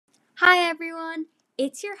Hi everyone,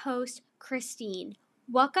 it's your host, Christine.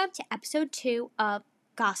 Welcome to episode 2 of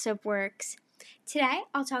GossipWorks. Today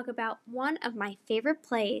I'll talk about one of my favorite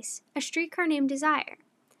plays, A Streetcar Named Desire.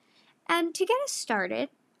 And to get us started,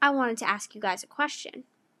 I wanted to ask you guys a question.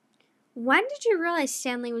 When did you realize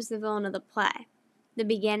Stanley was the villain of the play? The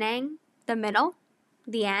beginning? The middle?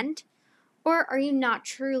 The end? Or are you not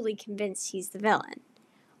truly convinced he's the villain?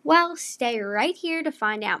 Well, stay right here to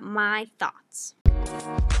find out my thoughts.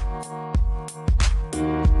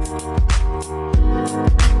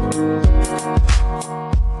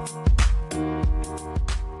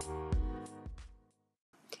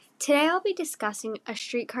 Today I'll be discussing A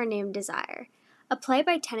Streetcar Named Desire, a play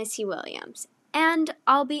by Tennessee Williams, and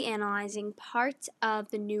I'll be analyzing parts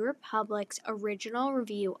of the New Republic's original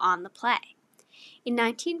review on the play. In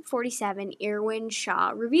 1947, Irwin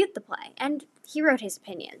Shaw reviewed the play, and he wrote his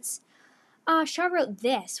opinions. Shaw wrote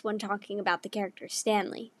this when talking about the character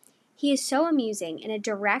Stanley. He is so amusing in a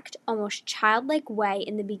direct, almost childlike way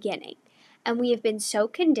in the beginning, and we have been so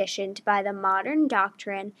conditioned by the modern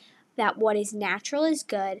doctrine that what is natural is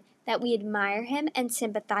good, that we admire him and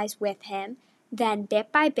sympathize with him. Then,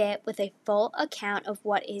 bit by bit, with a full account of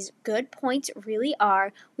what his good points really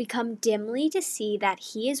are, we come dimly to see that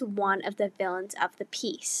he is one of the villains of the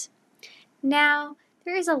piece. Now,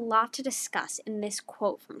 there is a lot to discuss in this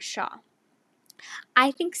quote from Shaw. I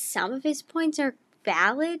think some of his points are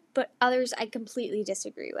valid, but others I completely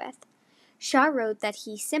disagree with. Shaw wrote that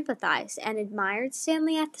he sympathized and admired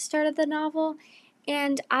Stanley at the start of the novel,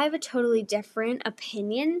 and I have a totally different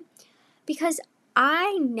opinion because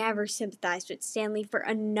I never sympathized with Stanley for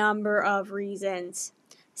a number of reasons.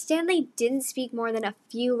 Stanley didn't speak more than a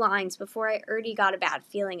few lines before I already got a bad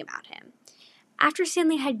feeling about him. After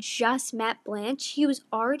Stanley had just met Blanche, he was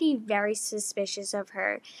already very suspicious of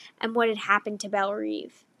her and what had happened to Belle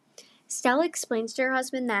Reve. Stella explains to her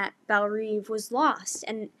husband that Belle Reve was lost,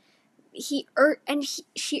 and she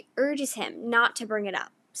urges him not to bring it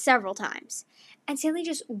up several times. And Stanley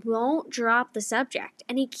just won't drop the subject,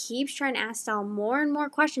 and he keeps trying to ask Stella more and more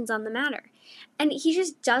questions on the matter. And he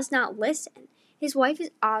just does not listen. His wife is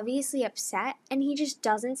obviously upset, and he just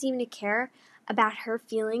doesn't seem to care about her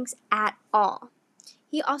feelings at all.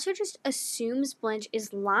 He also just assumes Blanche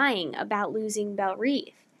is lying about losing Belle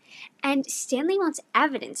Reve. And Stanley wants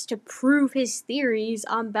evidence to prove his theories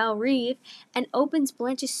on Belle Reve and opens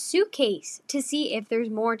Blanche's suitcase to see if there's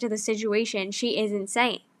more to the situation she isn't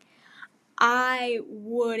saying. I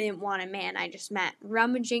wouldn't want a man I just met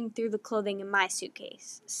rummaging through the clothing in my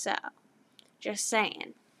suitcase. So, just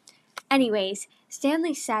saying. Anyways,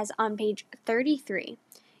 Stanley says on page 33,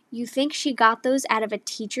 "You think she got those out of a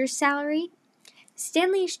teacher's salary?"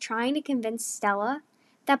 Stanley is trying to convince Stella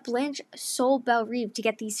that Blanche sold Belle Reve to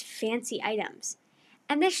get these fancy items.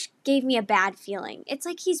 And this gave me a bad feeling. It's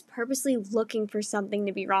like he's purposely looking for something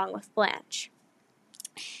to be wrong with Blanche.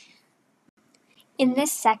 In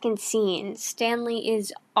this second scene, Stanley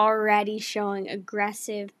is already showing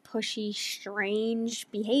aggressive, pushy, strange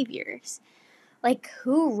behaviors. Like,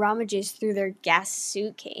 who rummages through their guest's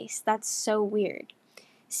suitcase? That's so weird.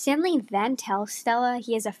 Stanley then tells Stella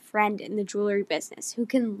he has a friend in the jewelry business who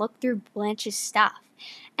can look through Blanche's stuff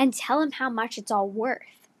and tell him how much it's all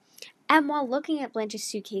worth. And while looking at Blanche's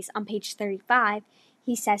suitcase on page 35,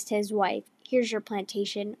 he says to his wife, "Here's your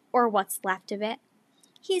plantation, or what's left of it."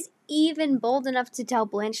 He's even bold enough to tell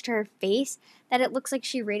Blanche to her face that it looks like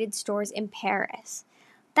she raided stores in Paris.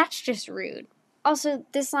 That's just rude. Also,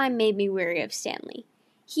 this line made me weary of Stanley.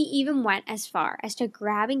 He even went as far as to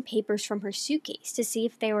grabbing papers from her suitcase to see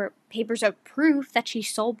if they were papers of proof that she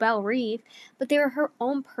sold Belle Reve, but they were her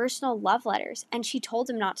own personal love letters, and she told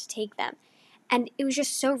him not to take them. And it was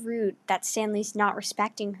just so rude that Stanley's not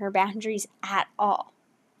respecting her boundaries at all.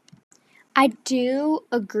 I do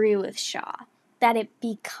agree with Shaw that it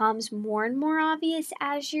becomes more and more obvious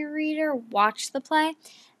as your reader watch the play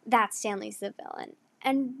that Stanley's the villain.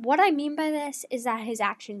 And what I mean by this is that his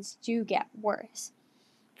actions do get worse.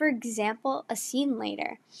 For example, a scene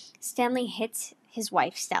later, Stanley hits his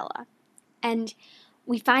wife Stella, and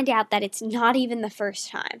we find out that it's not even the first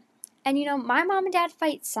time. And my mom and dad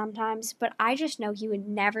fight sometimes, but I just know he would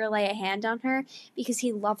never lay a hand on her because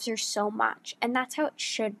he loves her so much, and that's how it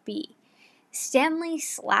should be. Stanley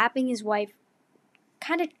slapping his wife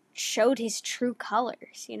kind of showed his true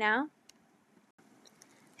colors,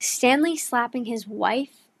 Stanley slapping his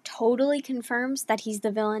wife totally confirms that he's the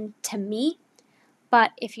villain to me.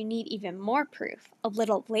 But if you need even more proof, a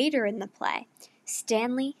little later in the play,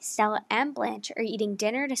 Stanley, Stella, and Blanche are eating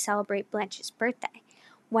dinner to celebrate Blanche's birthday,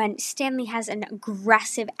 when Stanley has an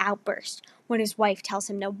aggressive outburst when his wife tells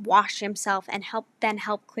him to wash himself and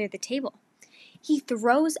help clear the table. He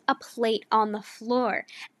throws a plate on the floor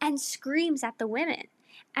and screams at the women.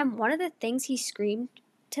 And one of the things he screamed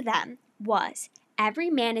to them was, "Every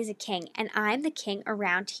man is a king, and I'm the king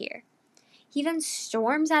around here." He then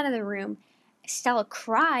storms out of the room. Stella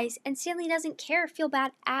cries, and Stanley doesn't care or feel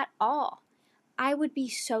bad at all. I would be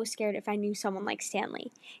so scared if I knew someone like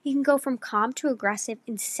Stanley. He can go from calm to aggressive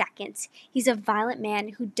in seconds. He's a violent man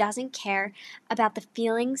who doesn't care about the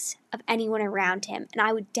feelings of anyone around him, and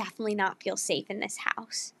I would definitely not feel safe in this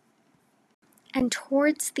house. And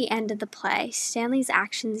towards the end of the play, Stanley's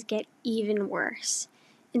actions get even worse.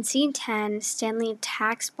 In scene 10, Stanley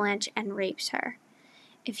attacks Blanche and rapes her.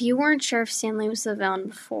 If you weren't sure if Stanley was the villain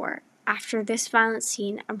before, after this violent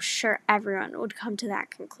scene, I'm sure everyone would come to that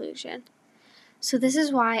conclusion. So this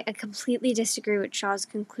is why I completely disagree with Shaw's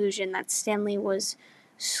conclusion that Stanley was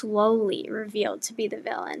slowly revealed to be the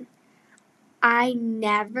villain. I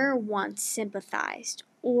never once sympathized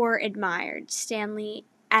or admired Stanley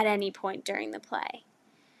at any point during the play.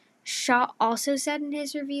 Shaw also said in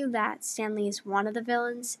his review that Stanley is one of the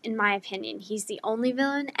villains. In my opinion, he's the only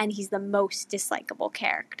villain and he's the most dislikable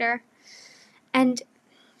character. And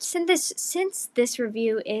since this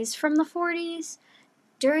review is from the 40s,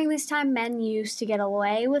 during this time, men used to get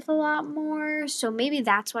away with a lot more, so maybe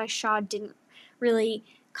that's why Shaw didn't really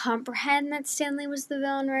comprehend that Stanley was the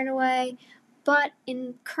villain right away. But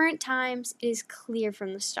in current times, it is clear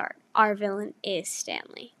from the start, our villain is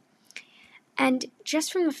Stanley. And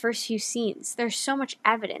just from the first few scenes, there's so much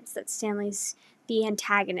evidence that Stanley's the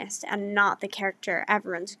antagonist and not the character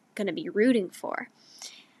everyone's going to be rooting for.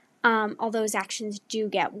 Although his actions do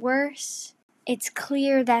get worse, it's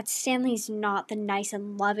clear that Stanley's not the nice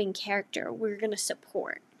and loving character we're going to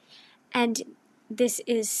support. And this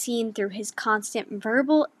is seen through his constant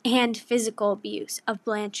verbal and physical abuse of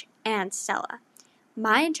Blanche and Stella.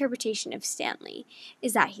 My interpretation of Stanley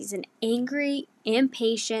is that he's an angry,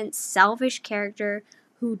 impatient, selfish character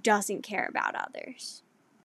who doesn't care about others.